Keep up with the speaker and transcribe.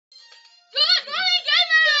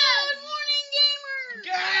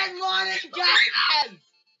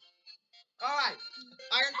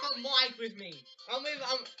got Mike with me.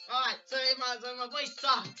 Alright, so my voice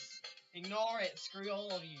sucks. Ignore it. Screw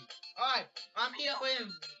all of you. Alright, I'm here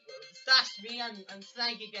with Stashby and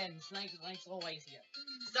Snake again. Snake's always here.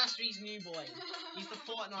 Stashby's new boy. He's the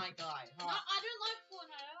Fortnite guy. No, I don't like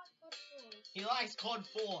Fortnite. I like COD 4. He likes COD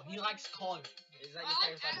 4. He likes COD. Is that your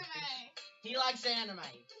I like favorite type of fish? anime. He likes anime.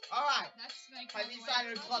 Alright. That's Snake. Have you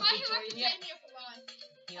decided to club Why he between likes here? Mania for life.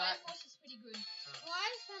 He Fire likes. Force is pretty good. Why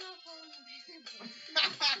is Thanos holding the paper?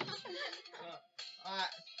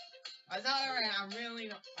 Alright. I'm really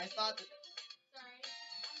not. I started. Sorry,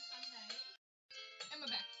 on Sunday. And we're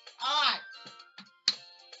back. Alright.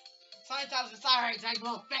 Sometimes it's alright, take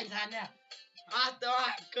more offense out now.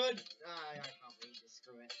 Alright, good. I can't read this,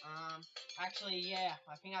 screw it. Actually, yeah,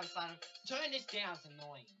 I think I decided to turn this down, it's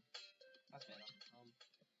annoying. That's better.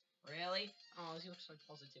 Really? Oh, you look so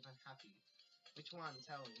positive and happy. Which one?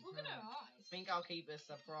 Tell me. Look at her eyes. Think I'll keep a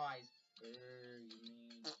surprise. You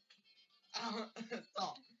mean...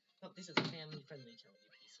 Stop. Look, this is a family-friendly channel, you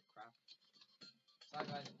piece of crap. So,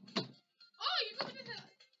 guys... Oh, you got rid of that.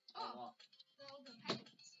 Oh, What? all the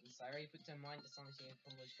packets. So I already put to mind that something you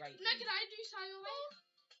accomplished great. No, can I do Sayori?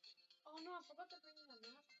 Oh no, I forgot to bring in a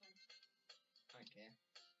math class. I don't care.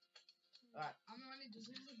 Alright, I'm only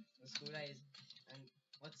deserving. the school days. And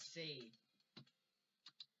let's see.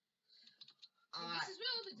 Alright. This is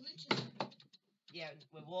where all the glitches are. Yeah,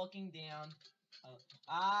 we're walking down.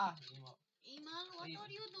 Emol. Emol, what Please. are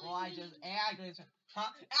you doing? Well, I just huh?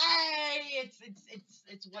 Hey,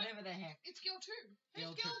 it's whatever the heck. It's girl 2.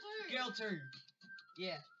 Girl Who's girl 2? Girl 2.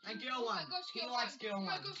 Yeah, and girl Oh my 1. gosh, He girl likes 1. girl Oh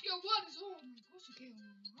 1. my gosh, girl 1 is oh my gosh, girl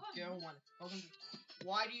 1. Girl 1. Welcome to-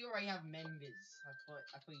 Why do you already have members?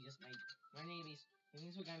 I thought you just made. When any of these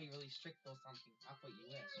things were gonna be really strict or something. I thought you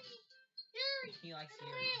were. Yuri. He likes It's a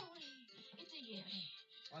Yuri. Yuri. It's a Yuri.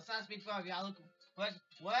 Well, it sounds big for you. I look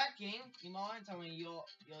working. You mind telling me you're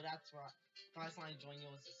that's right. First line join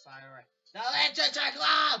yours is Sayori. The Literature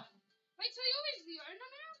Club! Wait, so Yuri's the owner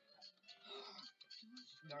now?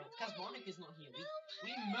 No, because Monika's not here.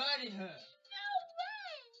 We murdered her. No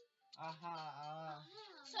way!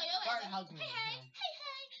 So you're Don't hug me. hey, no. hey,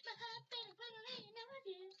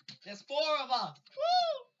 There's 4 of us.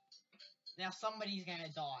 Woo! Now somebody's gonna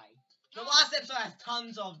die. The last episode has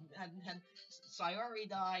tons of had Sayori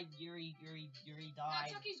died, Yuri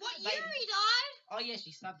died. What, They- Yuri died? Oh yeah,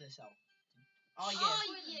 she stabbed herself. Oh yeah.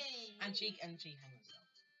 Oh yeah. And she hung herself.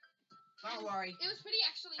 Don't worry. It was pretty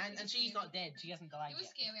actually. And she's not dead. She hasn't died It was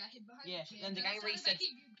yet. scary. I hid behind Yeah, the chair. then the I game started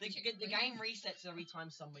resets. making The game resets every time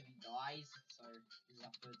somebody dies. So this is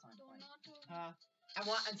our 3rd time playing.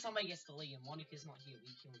 And somebody gets to leave. And Monika's not here.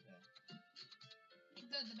 We killed her.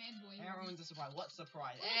 The bad boy. Everyone's a surprise. What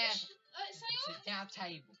surprise? Sayori? Sit down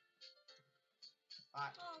table.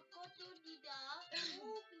 Alright.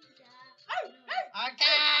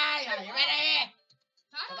 Okay. Are you ready?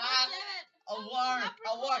 A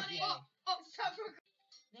word. Yeah. Oh, stop.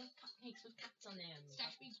 No cupcakes with cats on them.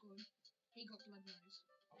 Stashby's good. He got blood nose.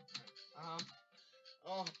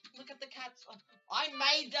 Oh, look at the cats. Oh, I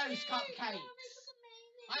made those cupcakes.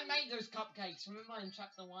 I made those cupcakes. Remember in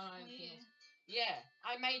chapter 1? Yeah,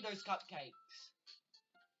 I made those cupcakes.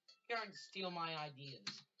 Don't steal my ideas.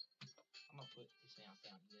 I'm gonna put this mouse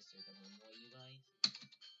down here so it doesn't annoy you guys.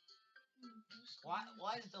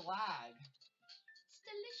 Why is the lag? It's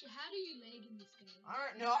delicious. How do you lag in this game? I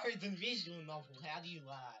don't know. It's a visual novel. How do you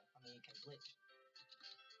lag? I mean, it can glitch.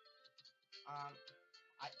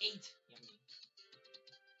 I eat. Yummy.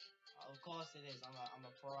 Of course it is. I'm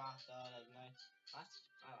a pro actor. You know. I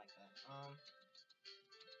like that.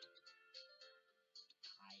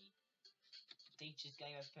 Hi. Teachers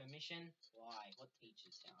gave us permission. Why? What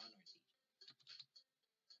teachers? There are no teachers.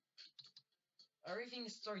 Everything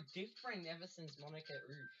is so different ever since Monika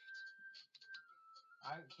roofed.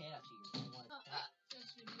 I don't care that she roofed.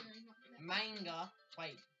 First video, not that. Manga.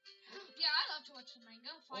 Wait. Yeah, I love to watch the manga.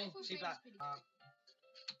 Fire Force see Raid that. is pretty good.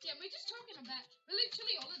 Yeah, we're just talking about.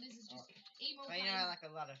 Literally, all of this is just emo. But you know, like a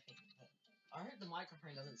lot of things. I heard the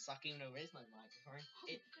microphone doesn't suck even though there is no microphone.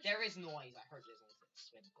 There is noise. I heard there's noise. I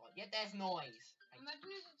swear to God. Yeah, there's noise. Imagine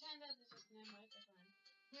if it turns out there's just no microphone.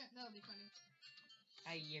 Yeah, that'll be funny.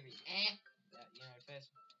 Hey, Yuri. You know, first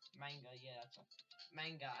manga. Yeah, that's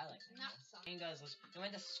manga. I like manga. Nuts. Manga is. You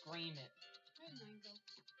meant to scream it. Where's mango?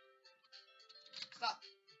 Stop.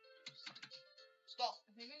 Stop.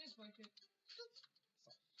 I think I just broke it.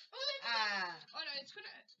 Ah. Oh no, it's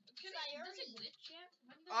gonna. Does it glitch yet?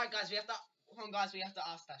 Alright, guys, we have to. Hold on, guys, we have to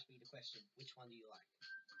ask Stashby the question. Which one do you like?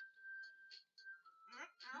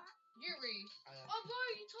 Yuri. Oh, bro,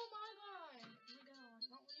 you told my guy. My girl,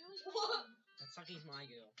 not yours. What? That Sucky's my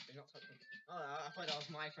girl. Do not touch me. Oh, I thought that was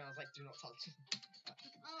my friend. I was like, do not touch.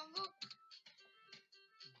 look.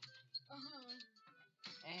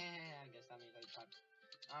 And I guess that means I tried.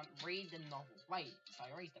 Read the novel. Wait,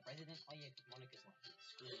 Sayori's the president? Oh yeah, because Monika's like,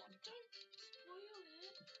 screw Monika. Spoil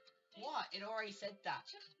it. What? It already said that.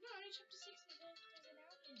 No, only chapter 6 there's an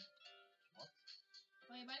out yet. What?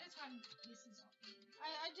 Wait, by the time this is up.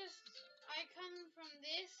 I come from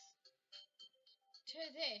this to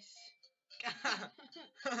this.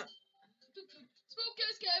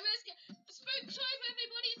 Spooktober,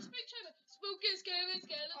 everybody! It's Spooktober! Spooky, scary,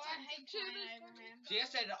 skeleton. Oh, I hate China, Abraham. She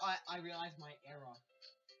just said, I realized my error.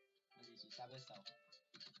 And she stabbed herself.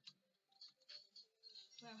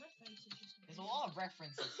 Well, her face is just. There's a lot of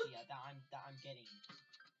references here that I'm getting.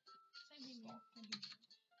 Same thing.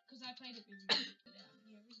 Because I played it with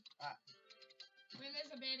you. When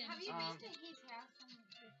there's a bed in Have it. you been to his house on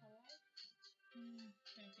before? Don't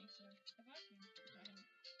think so. Have I? No, I haven't.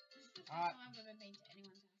 This is the first time I've ever been to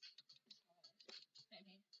anyone's house. Same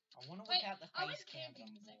here. I want to look out the I went face cam.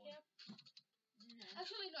 camping. Does that count? No.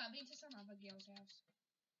 Actually, no. I've been to some other girl's house.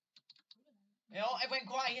 Oh, it went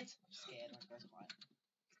quiet. I'm scared. Like, goes quiet.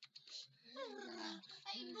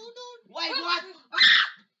 Wait, what?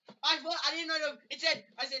 I didn't know.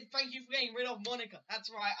 I said thank you for getting rid of Monika. That's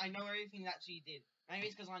right. I know everything that she did. Maybe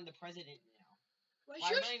it's because I'm the president now. Wait, Why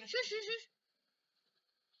shush, am I- shush, shush, shush.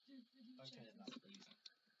 Don't turn it up, please.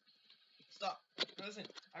 Stop. Listen,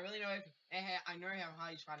 I really know everything. I know how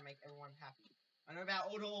hard you try to make everyone happy. I know about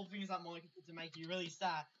all the little things that Monika did to make you really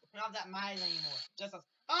sad. I'm not that mad anymore. Just as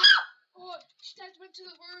Oh, Dad went to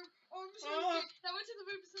the room. Oh, I'm Oh. sorry. That went to the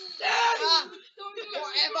room.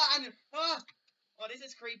 forever and oh, this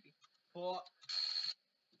is creepy. Forever.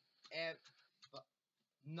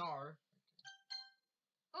 No.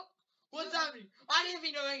 Oh. What's happening? I didn't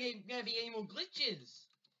even know there were gonna be any more glitches.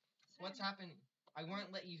 What's happening? I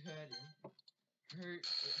won't let you hurt him. It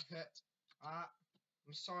hurt.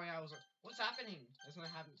 I'm sorry. What's happening? There's no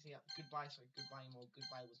happening. See, goodbye. Sorry, goodbye, Emol.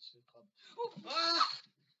 Goodbye, Literature Club.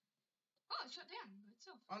 Oh, it shut down by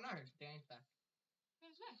itself. Oh no, the game's back.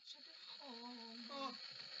 Where's that? Shut down. Oh,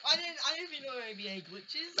 I didn't even know there would be any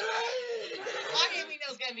glitches. I didn't think there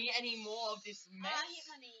was gonna be any more of this mess. I hit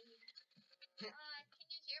my knee. Can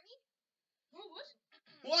you hear me? Oh, what?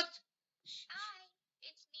 What? Hi,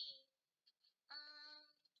 it's me.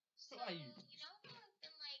 So, Who are you? you know how I've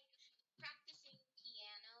been, like, practicing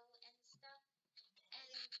piano and stuff? And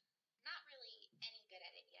not really any good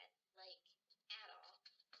at it yet, like, at all.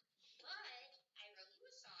 But I wrote you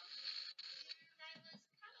a song, and I was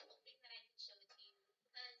kind of hoping that I could show it to you,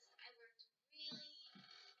 because I worked really,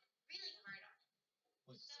 really hard on it.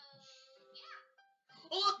 Wait. So,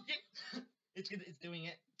 yeah. Oh, yeah. It's good. It's doing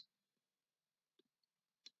it.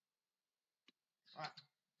 Alright.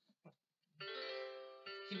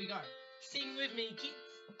 Here we go. Sing with me, kids.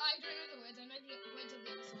 I don't know the words. I know the words of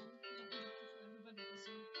the other song. I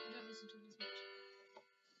don't listen to it as much.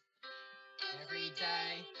 Every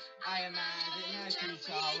day, I imagine a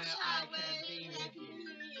future where I can be with you.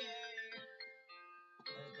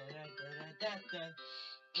 Da-da-da-da-da-da.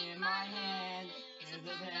 In my hand is a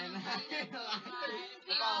pen.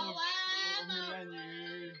 Me and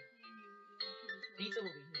you. Peter will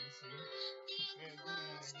be here soon.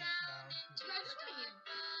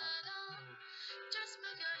 Just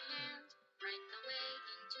move your hand right the way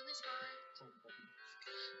into his heart.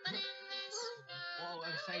 But in this Whoa,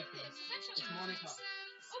 I'm safe. It's Monika.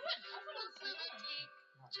 Oh, what? I thought it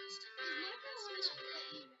was just a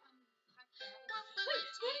Wait,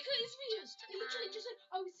 Monika Israel! He literally just said,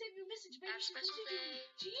 I would send you a message, maybe she can see you.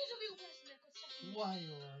 She is a real person that got stuck in. Why?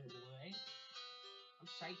 I'm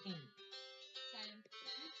shaking. Same.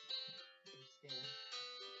 I'm scared.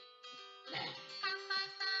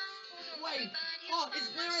 Wait! Oh, it's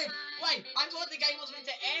blurry! Wait, I thought the game was meant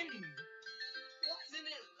to end! Why isn't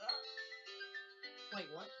it? Wait,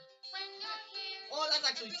 what? Oh, that's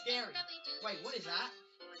actually scary. Wait, what is that?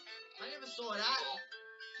 I never saw that.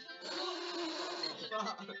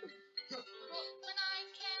 Fuck. When I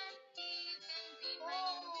can't even read my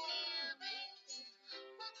own feelings,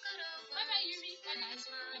 what good are Bye-bye, Yumi. when a Bye-bye.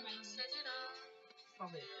 smile Bye-bye, Yumi. says it all?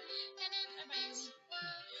 Stop it. And in Bye-bye, this Yumi.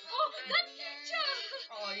 world, Oh, that picture!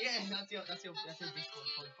 Oh yeah, that's your Discord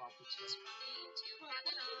profile picture. just want me to have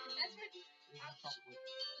it all. That's what you... It's a chocolate.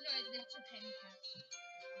 No, that's a pen cap.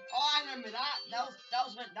 Oh, I remember that. That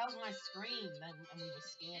was when I screamed and we were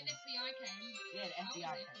scared. And FBI came. Yeah, the I was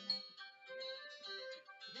FBI there for came. that.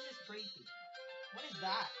 This is creepy. What is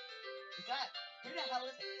that? Is that who the hell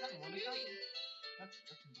is it? Is that Monika? That's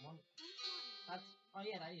Monika. Oh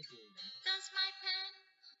yeah, that is you. Does my pen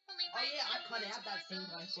only Oh yeah, I cut write out that words scene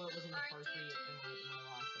because I thought it was are inappropriate dear in to my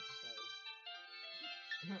last episode.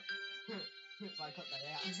 So I cut that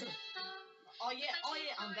out. Oh yeah,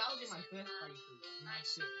 that was in my first playthrough. In my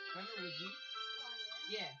fifth. Remember with you?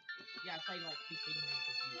 Yeah. Yeah, I played like 15 minutes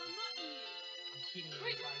with you. Well, not you. I'm kidding.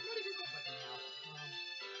 Wait, It's like, what is this? it's like an hour.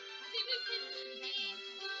 I think we finished the game.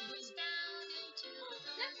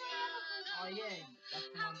 That's why I have a Oh yeah, that's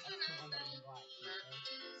the one that we like.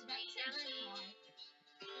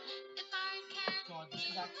 God,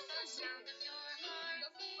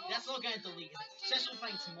 that's not going to delete. Special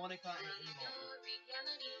thanks to Monika and Emol.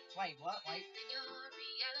 Wait, what? Wait.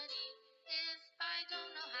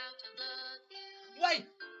 Wait!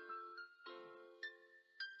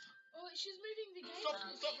 Oh, she's moving the game. Stop!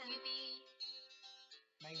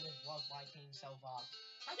 May live was my team so far.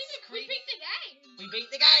 I think we beat the game. We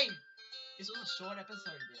beat the game! This was a short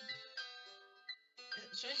episode then.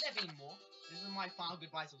 Shouldn't there be more? This is my final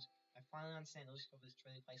goodbye. So I finally understand the logic of this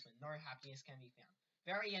truly place where no happiness can be found.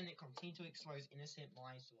 Very end, it continued to expose innocent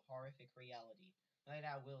minds to a horrific reality. No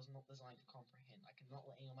doubt our will is not designed to comprehend. I cannot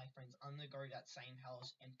let any of my friends undergo that same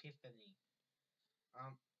hellish epiphany.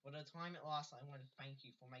 For the time it lasts, I want to thank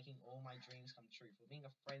you for making all my dreams come true, for being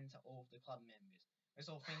a friend to all of the club members. It's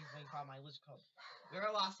all things being part of my little club. We're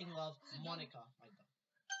a lasting love, Monika. My God.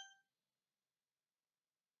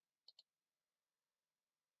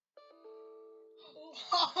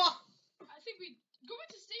 I think we go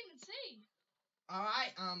into Steam and see.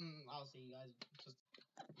 Alright, I'll see you guys. Just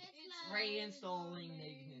reinstalling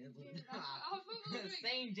the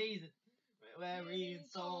same Jesus. We're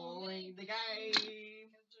reinstalling the game.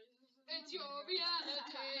 It's your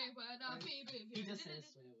reality when I'm He just says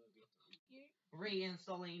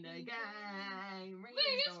reinstalling the game.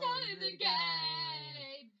 Reinstalling the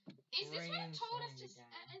game. Is this what it told us to?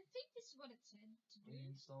 I think this is what it said to do.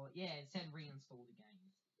 Reinstall. Yeah, it said reinstall the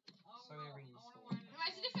game. So we're reinstalling.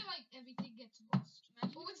 Imagine if it like everything gets lost.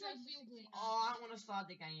 Or it's like real glitch. Oh, I want to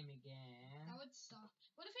start the game again. That would suck.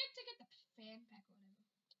 What if we had to get the fan pack or whatever?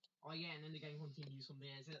 Oh yeah, and then the game continues from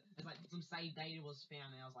there. So it's like some save data was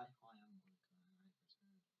found, and I was like, hi, I'm Monika.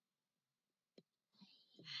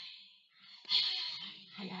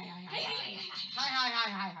 Hi.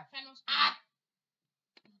 Thanos.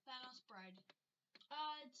 Thanos bride.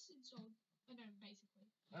 It's installed. I don't know, basically.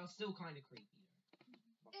 Well, still kind of creepy though.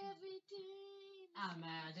 Everything.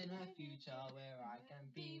 Imagine a future where I can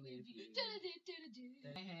be with you.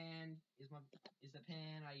 The pen is the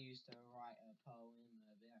pen I used to write a poem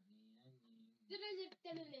about me and you.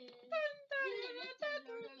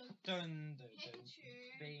 Dun.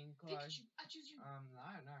 Picture. Being close. I choose you. I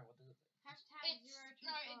don't know what does it.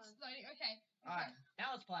 It's loading. Okay. Alright,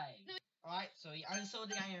 now let's play. Alright, so he uninstalled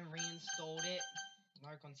the game and reinstalled it.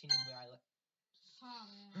 No, continue where I left. Oh,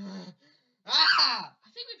 man. Ah! I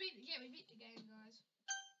think we beat the game, guys.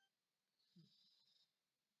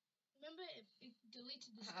 Remember, it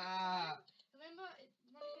deleted the script file. Remember,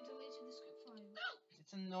 Monika deleted the script file.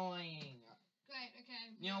 It's annoying. Great.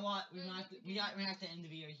 Okay. You know what? We have to end the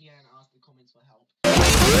video here and ask the comments for help.